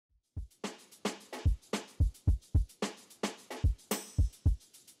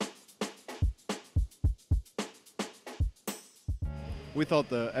We thought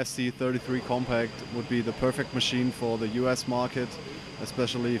the FC33 Compact would be the perfect machine for the US market,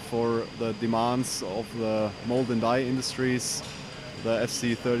 especially for the demands of the mold and die industries. The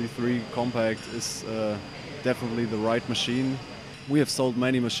FC33 Compact is definitely the right machine. We have sold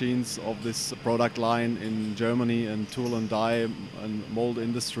many machines of this product line in Germany and tool and die and mold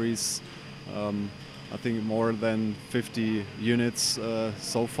industries. I think more than 50 units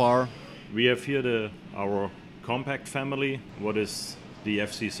so far. We have here our compact family, what is the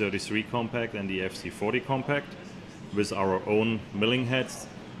FC33 Compact and the FC40 Compact, with our own milling heads.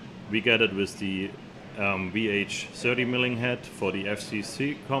 We get it with the VH30 milling head for the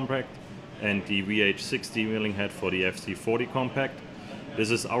FC3 Compact and the VH60 milling head for the FC40 Compact. This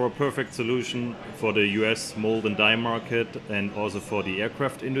is our perfect solution for the US mold and die market and also for the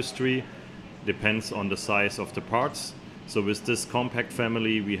aircraft industry. Depends on the size of the parts. So with this compact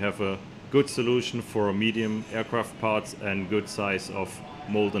family we have a good solution for medium aircraft parts and good size of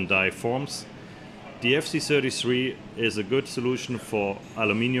mold and die forms. The FC33 is a good solution for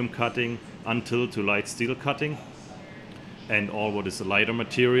aluminium cutting until to light steel cutting and all what is a lighter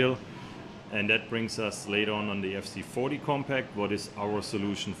material. And that brings us later on the FC40 Compact, what is our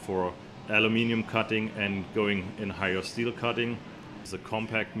solution for aluminium cutting and going in higher steel cutting. The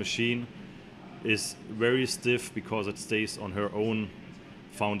compact machine is very stiff because it stays on her own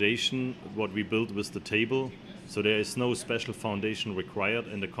foundation, what we built with the table. So there is no special foundation required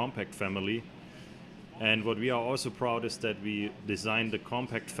in the compact family. And what we are also proud is that we designed the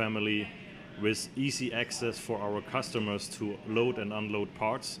compact family with easy access for our customers to load and unload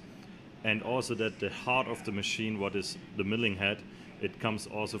parts. And also that the heart of the machine, what is the milling head, it comes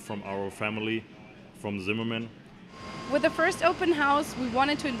also from our family, from Zimmermann. With the first open house, we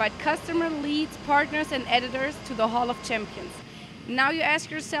wanted to invite customer leads, partners and editors to the Hall of Champions. Now you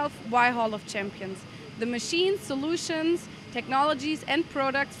ask yourself, why Hall of Champions? The machines, solutions, technologies and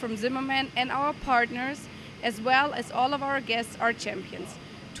products from Zimmermann and our partners, as well as all of our guests, are champions.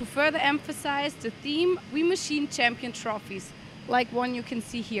 To further emphasize the theme, we machine champion trophies, like one you can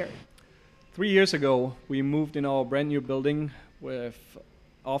see here. 3 years ago, we moved in our brand new building with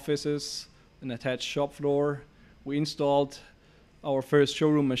offices, an attached shop floor. We installed our first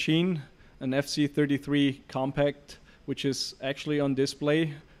showroom machine, an FC33 Compact, which is actually on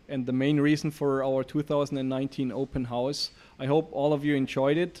display and the main reason for our 2019 open house. I hope all of you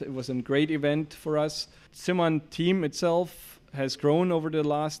enjoyed it. It was a great event for us. Zimmermann team itself has grown over the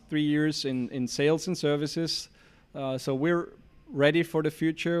last 3 years in sales and services. So we're ready for the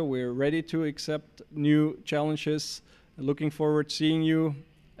future. We're ready to accept new challenges. Looking forward to seeing you,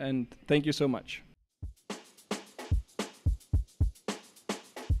 and thank you so much.